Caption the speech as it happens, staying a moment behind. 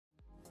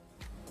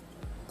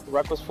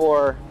ruck was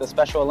for the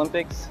Special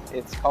Olympics.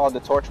 It's called the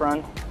Torch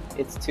Run.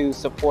 It's to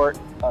support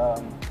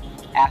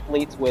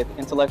athletes with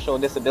intellectual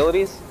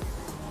disabilities,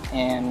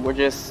 and we're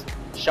just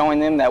showing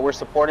them that we're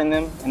supporting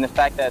them and the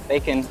fact that they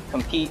can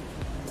compete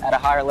at a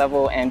higher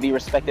level and be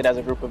respected as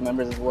a group of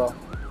members as well.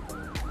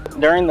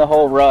 During the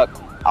whole ruck,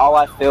 all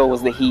I feel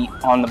was the heat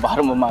on the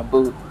bottom of my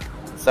boot.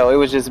 So it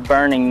was just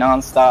burning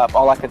nonstop.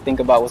 All I could think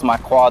about was my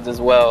quads as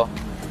well.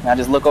 And I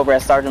just look over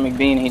at Sergeant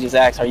McBean and he just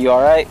asked, "Are you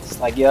all right?"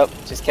 It's like, yep.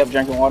 Just kept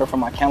drinking water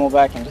from my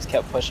Camelback and just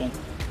kept pushing.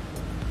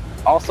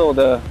 Also,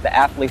 the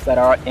athletes that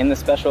are in the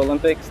Special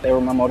Olympics, they were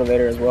my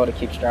motivator as well to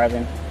keep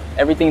striving.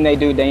 Everything they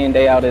do day in,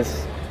 day out it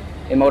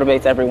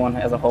motivates everyone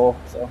as a whole.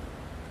 So